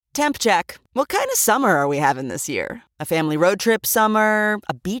Temp check. What kind of summer are we having this year? A family road trip summer?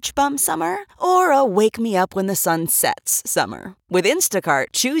 A beach bum summer? Or a wake me up when the sun sets summer? With Instacart,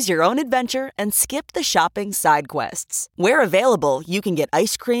 choose your own adventure and skip the shopping side quests. Where available, you can get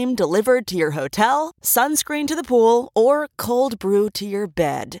ice cream delivered to your hotel, sunscreen to the pool, or cold brew to your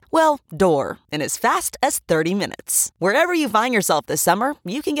bed. Well, door, in as fast as 30 minutes. Wherever you find yourself this summer,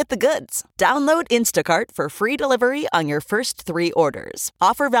 you can get the goods. Download Instacart for free delivery on your first 3 orders.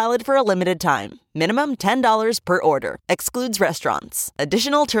 Offer valid for a limited time. Minimum $10 per order. Excludes restaurants.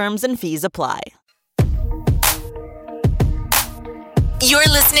 Additional terms and fees apply. You're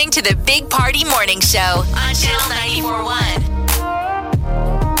listening to the Big Party Morning Show on Channel 94.1.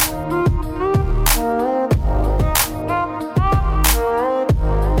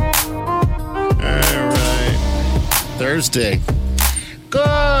 All right. Thursday. Good.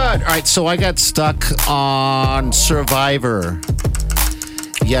 All right, so I got stuck on Survivor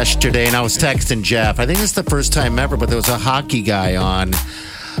yesterday, and I was texting Jeff. I think it's the first time ever, but there was a hockey guy on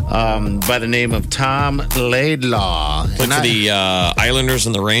by the name of Tom Laidlaw. Like for the Islanders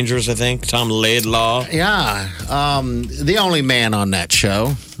and the Rangers, I think. Tom Laidlaw. Yeah. The only man on that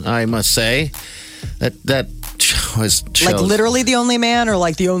show, I must say. That was like literally the only man, or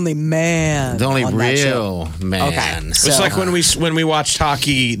like the only man? The only on real man. Okay. It's like when we watched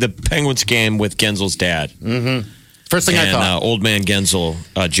hockey, the Penguins game with Genzel's dad. Mm-hmm. First thing I thought. Old man Genzel,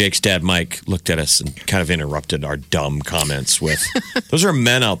 Jake's dad, Mike, looked at us and kind of interrupted our dumb comments with, those are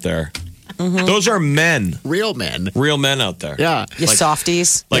men out there. Mm-hmm. Those are men. Real men. Real men out there. Yeah. You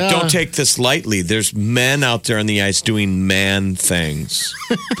softies. Like, don't take this lightly. There's men out there on the ice doing man things.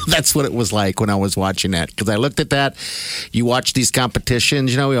 That's what it was like when I was watching that. Because I looked at that. You watch these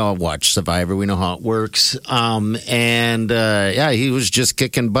competitions. You know, we all watch Survivor. We know how it works. Yeah, he was just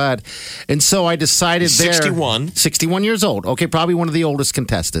kicking butt. And so I decided 61 years old. Okay, probably one of the oldest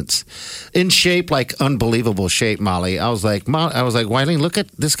contestants. In shape, like unbelievable shape, Molly. I was like, Wileen, look at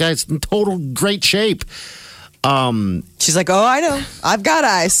this guy's in total great shape. She's like, oh, I know. I've got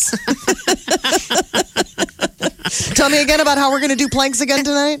eyes. Tell me again about how we're going to do planks again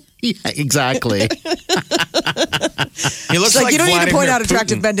tonight. Yeah, exactly. He looks like you don't need to point out Putin.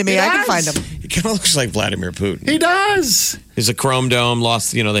 attractive men to me. I can find him. He kind of looks like Vladimir Putin. He does. He's a chrome dome,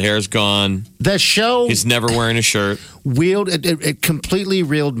 lost, the hair's gone. The show. He's never wearing a shirt. It completely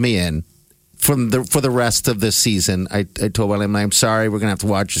reeled me in. For the rest of this season, I told William, I'm sorry, we're going to have to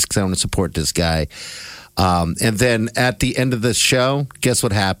watch this because I want to support this guy. And then at the end of the show, guess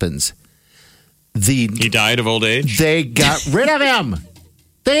what happens? He died of old age? They got rid of him.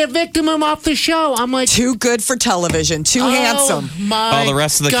 They evicted him off the show. I'm like, too good for television, too handsome. The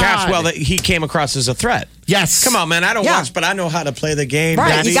rest of the cast, he came across as a threat. Yes. Come on, man. I don't watch, but I know how to play the game. Right.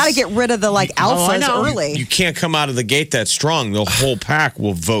 Daddy. You got to get rid of the alphas early. You can't come out of the gate that strong. The whole pack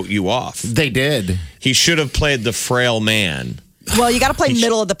will vote you off. They did. He should have played the frail man. Well, you got to play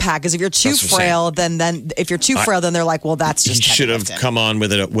middle of the pack, because if you're too frail, then if you're too frail, then they're like, well, that's just. He should have come on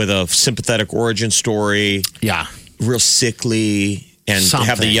with a sympathetic origin story. Yeah. Real sickly. And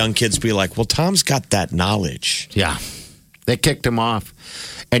have the young kids be like, well, Tom's got that knowledge. Yeah. They kicked him off.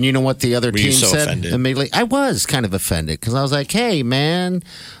 And you know what the other team said offended? Immediately? I was kind of offended because I was like, hey, man,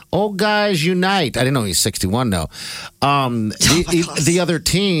 old guys unite. I didn't know he's 61, though. The other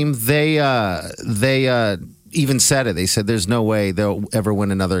team, they even said it. They said there's no way they'll ever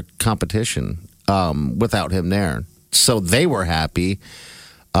win another competition without him there. So they were happy.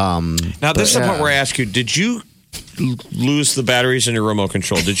 Now, this is the part where I ask you, did you lose the batteries in your remote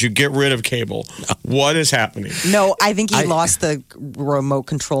control? Did you get rid of cable? What is happening? No, I think he lost the remote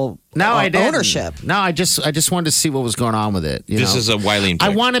control ownership. No, I just wanted to see what was going on with it. This is a Wileen pick. I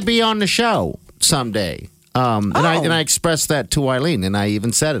want to be on the show someday. And I expressed that to Wileen, and I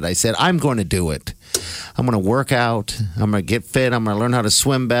even said it. I said, I'm going to do it. I'm going to work out. I'm going to get fit. I'm going to learn how to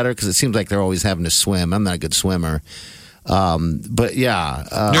swim better, because it seems like they're always having to swim. I'm not a good swimmer. But yeah,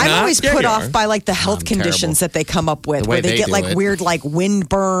 I'm always put off by the health conditions that they come up with, where they get weird wind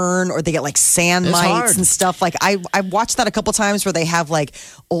burn, or they get sand mites and stuff. I watched that a couple times where they have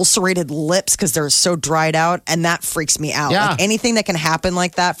ulcerated lips because they're so dried out, and that freaks me out. Yeah. Anything that can happen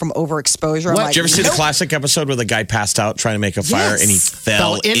like that from overexposure. Did you ever see the classic episode where the guy passed out trying to make a fire and he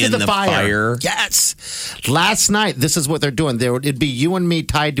fell into the fire? Yes. Last night, this is what they're doing. It'd be you and me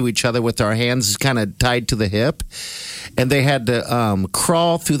tied to each other with our hands kind of tied to the hip. And they had to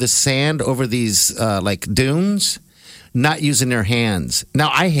crawl through the sand over these dunes, not using their hands. Now,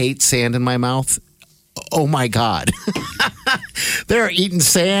 I hate sand in my mouth. Oh, my God. They're eating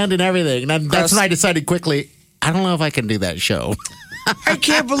sand and everything. And that's when I decided quickly, I don't know if I can do that show. I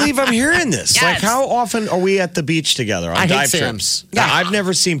can't believe I'm hearing this. Yes. Like, how often are we at the beach together on dive trips? Yeah. Now, I've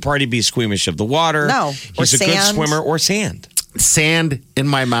never seen Party be squeamish of the water. No. He's a good swimmer or sand. Sand in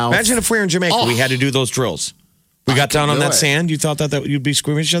my mouth. Imagine if we were in Jamaica, we had to do those drills. We got down on that sand. You thought that you'd be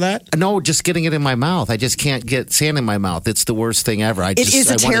squeamish of that? No, just getting it in my mouth. I just can't get sand in my mouth. It's the worst thing ever. It is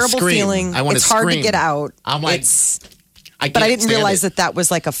a terrible feeling. It's hard to get out. I'm like, but I didn't realize that was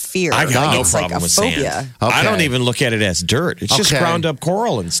like a fear. I got no It's problem like a with phobia. sand. Okay. I don't even look at it as dirt. It's just ground up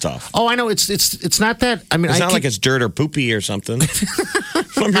coral and stuff. Oh, I know. It's not that. I mean, It's not like it's dirt or poopy or something.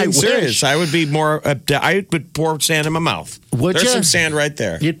 I'm being serious. I would be more. I would pour sand in my mouth. There's some sand right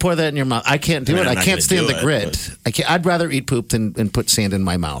there. You'd pour that in your mouth. I can't do it. I can't stand the grit. I'd rather eat poop than put sand in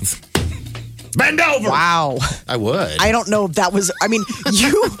my mouth. Bend over. Wow. I would. I don't know if that was. I mean,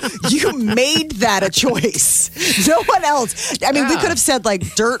 you made that a choice. No one else. I mean, we could have said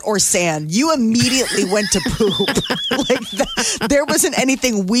like dirt or sand. You immediately went to poop. There wasn't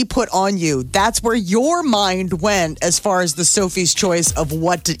anything we put on you. That's where your mind went as far as the Sophie's choice of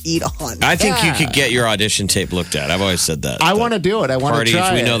what to eat on. I think you could get your audition tape looked at. I've always said that. I want to do it. I want to try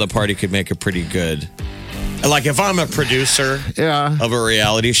it. We it. know the party could make a pretty good. Like if I'm a producer of a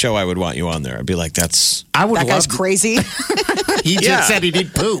reality show, I would want you on there. I'd be like, that guy's crazy. He just said he'd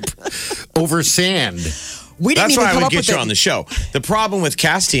eat poop over sand. That's why I would get you on the show. The problem with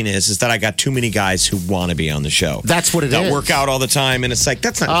casting is that I got too many guys who want to be on the show. That's what it is. That work out all the time, and it's like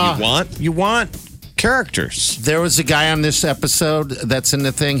that's not what you want. You want characters. There was a guy on this episode that's in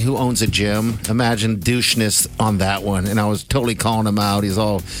the thing who owns a gym. Imagine doucheness on that one. And I was totally calling him out. He's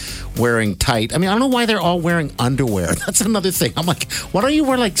all wearing tight. I mean, I don't know why they're all wearing underwear. That's another thing. I'm like, why don't you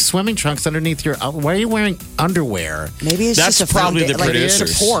wear like swimming trunks underneath your... Why are you wearing underwear? Maybe it's that's just probably the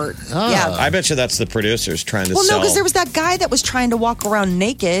producers. Support. Oh. Yeah. I bet you that's the producers trying to sell. Well, no, because there was that guy that was trying to walk around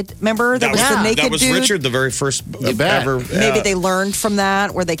naked. Remember? There was the naked dude. That was dude. Richard, the very first ever. Maybe they learned from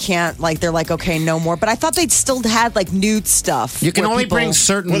that where they can't, like, they're like, okay, no more. But I thought they'd still had, like, nude stuff. You can only bring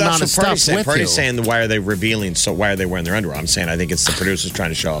certain amount of stuff with you. Party's saying, why are they revealing? So why are they wearing their underwear? I'm saying I think it's the producers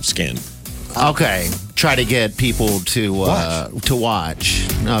trying to show off skin. Okay. Try to get people to watch.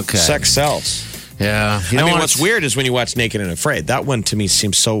 Okay. Sex sells. Yeah. I mean, what's weird is when you watch Naked and Afraid. That one to me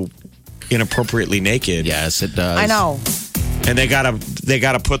seems so inappropriately naked. Yes, it does. I know. And they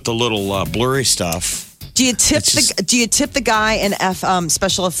gotta put the little blurry stuff. Do you tip the guy in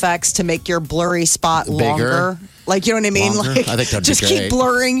special effects to make your blurry spot longer? Like, you know what I mean? Longer? Like, I think that'd just be keep great.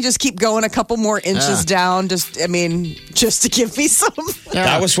 blurring, just keep going a couple more inches down. Just to give me some. Yeah.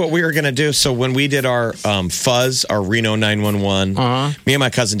 That was what we were going to do. So when we did our Fuzz, our Reno 911, me and my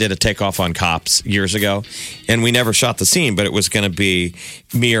cousin did a takeoff on Cops years ago, and we never shot the scene, but it was going to be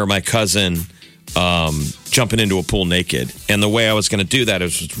me or my cousin jumping into a pool naked. And the way I was going to do that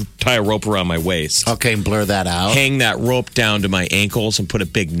is tie a rope around my waist. Okay, and blur that out. Hang that rope down to my ankles and put a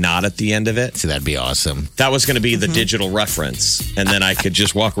big knot at the end of it. See, that'd be awesome. That was going to be the digital reference. And then I could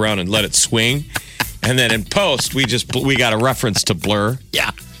just walk around and let it swing. And then in post, we got a reference to Blur.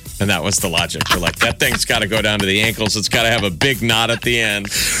 Yeah. And that was the logic. We're like, that thing's got to go down to the ankles. It's got to have a big knot at the end.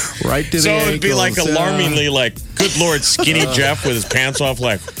 Right to the ankles. So it would be like alarmingly like, good Lord, skinny Jeff with his pants off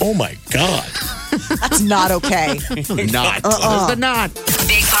like, oh my God. That's not okay. Not. The knot.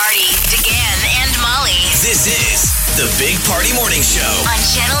 Big Party, DeGan and Molly. This is the Big Party Morning Show On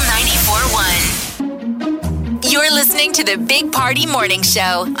Channel 94.1. You're listening to the Big Party Morning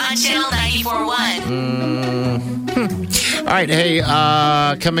Show on Channel 94.1. All right, hey,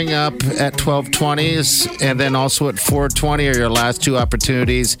 coming up at 12:20 and then also at 4:20 are your last two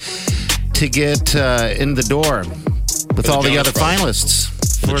opportunities to get in the door with all the other finalists.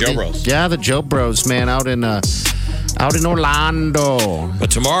 The Joe Bros. Yeah, the Joe Bros, man, out in Orlando. But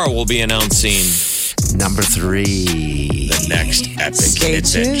tomorrow we'll be announcing number 3. The next epic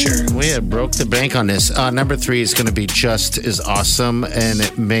adventure. We had broke the bank on this. Number 3 is going to be just as awesome, and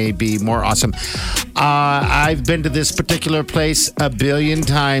it may be more awesome. I've been to this particular place a billion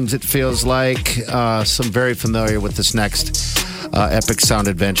times. It feels like so I'm very familiar with this next epic sound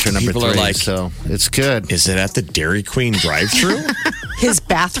adventure number 3. People are like, so it's good. Is it at the Dairy Queen drive-thru? His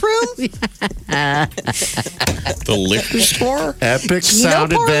bathroom? The liquor store? Epic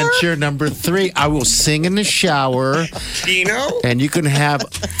sound adventure number 3. I will sing in the shower. Kino? And you can have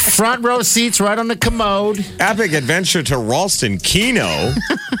front row seats right on the commode. Epic adventure to Ralston Kino.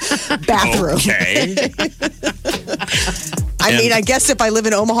 Bathroom. Okay. I mean, I guess if I live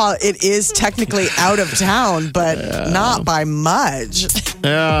in Omaha, it is technically out of town, but not by much.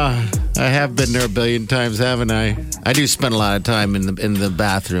 Yeah, I have been there a billion times, haven't I? I do spend a lot of time in the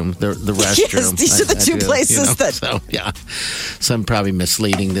bathroom, the restroom. Yes, these are the two places that. So yeah, so I'm probably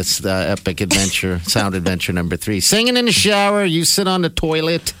misleading this epic adventure, sound adventure number 3. Singing in the shower, you sit on the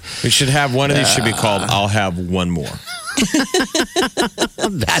toilet. We should have one of these. Should be called "I'll Have One More."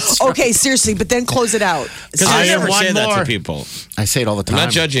 That's okay. Seriously, but then close it out. Because I never say that to people. I say it all the time. I'm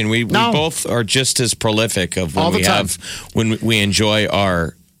not judging. We both are just as prolific of when we enjoy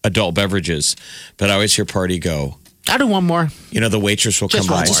our adult beverages. But I always hear Party go, I'll do one more. The waitress will come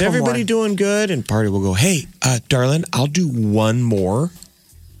by. Is everybody doing good? And Party will go, hey, darling, I'll do one more.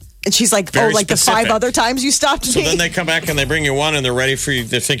 And she's like, Very like specific. the 5 other times you stopped me? So then they come back and they bring you one and they're ready for you.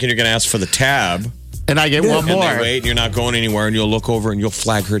 They're thinking you're going to ask for the tab. And I get one more. And they wait, and you're not going anywhere, and you'll look over and you'll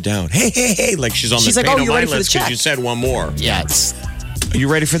flag her down. Hey, like she's on the like, pay no you ready mind for the list check? because you said one more. Yes. Are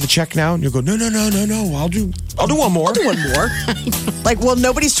you ready for the check now? And you'll go, no. I'll do one more. I'll do one more. Like, well,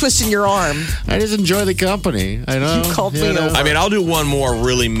 nobody's twisting your arm. I just enjoy the company. I know. You called me over. I mean, I'll do one more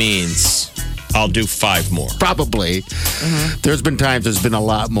really means I'll do 5 more. Probably. There's been times there's been a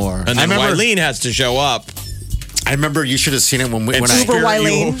lot more. And then Wileen has to show up. I remember you should have seen it when Uber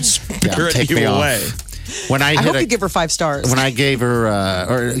Wileen. Take you me away. When I hope you give her 5 stars. When I gave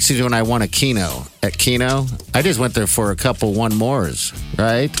her, when I won a Keno at Keno, I just went there for a couple one mores,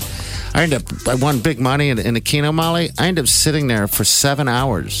 right? I won big money in a Keno, Molly. I ended up sitting there for 7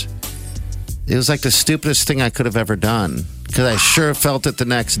 hours. It was like the stupidest thing I could have ever done because I sure felt it the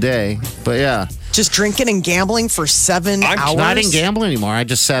next day. But yeah. Just drinking and gambling for 7 hours? I didn't gamble anymore. I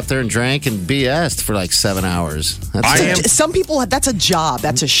just sat there and drank and BS'd for like 7 hours. Some people, that's a job.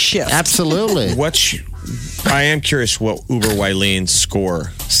 That's a shift. Absolutely. I am curious what Uber Wileen's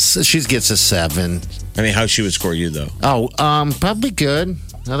score. She gets a 7. I mean, how she would score you, though. Oh, probably good.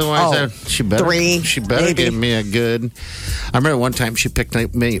 Otherwise, she better 3. She better maybe. give me a good. I remember one time she picked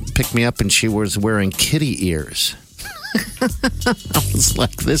me up and she was wearing kitty ears. I was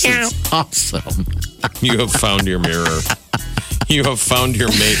like, "This is awesome." You have found your mirror. You have found your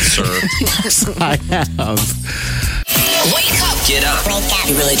mate, sir. Yes, I have. Wake up. Get up. Wake up.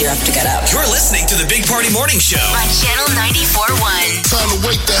 You really do have to get up. You're listening to the Big Party Morning Show. On Channel 94.1. Time to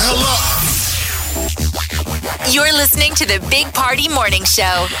wake the hell up. You're listening to the Big Party Morning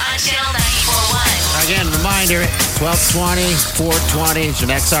Show on Channel 94.1. Again, reminder, 12:20, 4:20 is your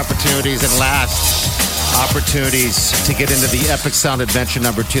next opportunities and last opportunities to get into the Epic Sound Adventure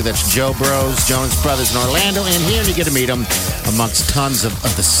number 2. That's Joe Bros, Jonas Brothers in Orlando. And here you get to meet them amongst tons of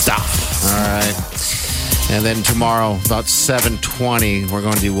the stuff. All right. And then tomorrow, about 7:20, we're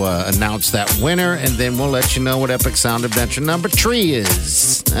going to announce that winner. And then we'll let you know what Epic Sound Adventure number 3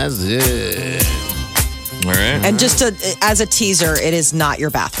 is. That's it. All right. And just as a teaser, it is not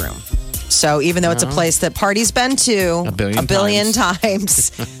your bathroom. So even though it's a place that Party's been to a billion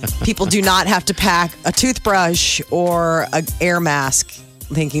times, people do not have to pack a toothbrush or an air mask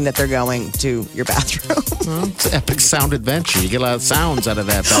thinking that they're going to your bathroom. Well, it's an Epic Sound Adventure. You get a lot of sounds out of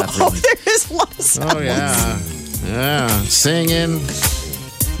that bathroom. Oh, there is a lot of sounds. Oh, yeah. Yeah. Singing,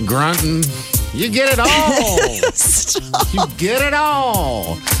 grunting. You get it all. You get it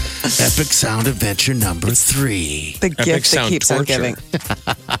all. Epic Sound Adventure number 3. The gift that keeps on giving.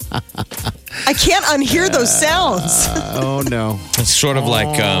 I can't unhear those sounds. Oh, no. It's sort of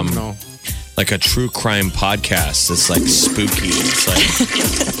like no. like a true crime podcast. It's like spooky. It's like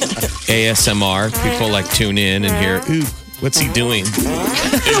ASMR. People like tune in and hear, ooh, what's he doing?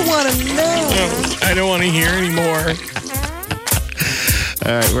 I don't want to know. I don't want to hear anymore.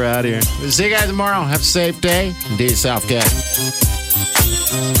 All right, we're out of here. We'll see you guys tomorrow. Have a safe day. And do yourself good.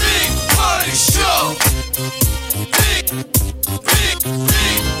 Big Party Show. Big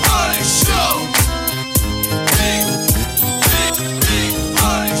Party Show. Big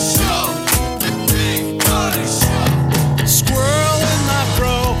Party Show. Big Party Show. Squirrel in my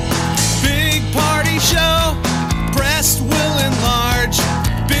fro. Big Party Show. Breast will enlarge.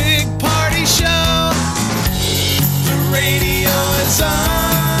 Big Party Show. The radio is on.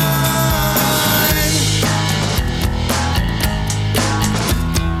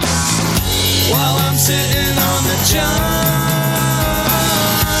 While I'm sitting on the john.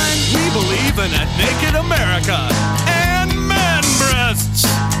 We believe in a naked America and man breasts.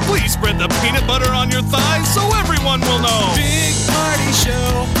 Please spread the peanut butter on your thighs so everyone will know. Big Party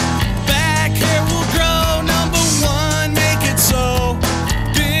Show. Back hair will grow. Number 1, make it so.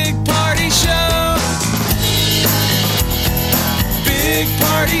 Big Party Show. Big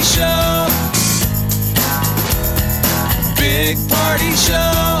Party Show. Big Party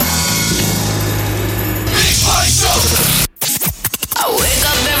Show. Big Party Show.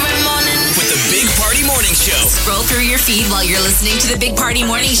 feed while you're listening to the Big Party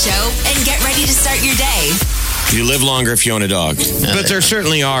Morning Show and get ready to start your day. You live longer if you own a dog. But there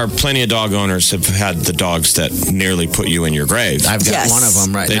certainly are plenty of dog owners have had the dogs that nearly put you in your grave. I've got one of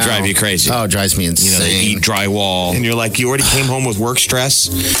them right now. They drive you crazy. Oh, it drives me insane. You know, they eat drywall. And you're like, you already came home with work stress.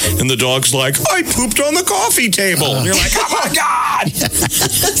 And the dog's like, I pooped on the coffee table. And you're like, oh my God.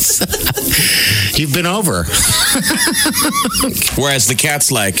 You've been over. Whereas the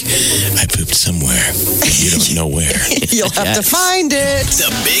cat's like, I pooped somewhere. You don't know where. You'll have to find it.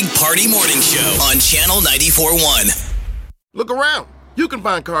 The Big Party Morning Show on Channel 94.1. Look around. You can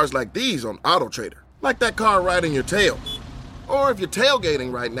find cars like these on AutoTrader. Like that car right in your tail. Or if you're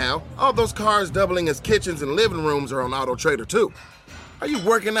tailgating right now, all those cars doubling as kitchens and living rooms are on AutoTrader too. Are you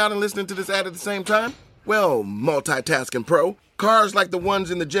working out and listening to this ad at the same time? Well, multitasking pro, cars like the ones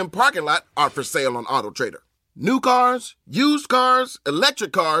in the gym parking lot are for sale on AutoTrader. New cars, used cars,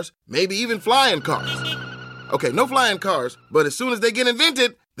 electric cars, maybe even flying cars. Okay, no flying cars, but as soon as they get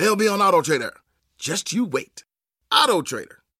invented, they'll be on AutoTrader. Just you wait. AutoTrader.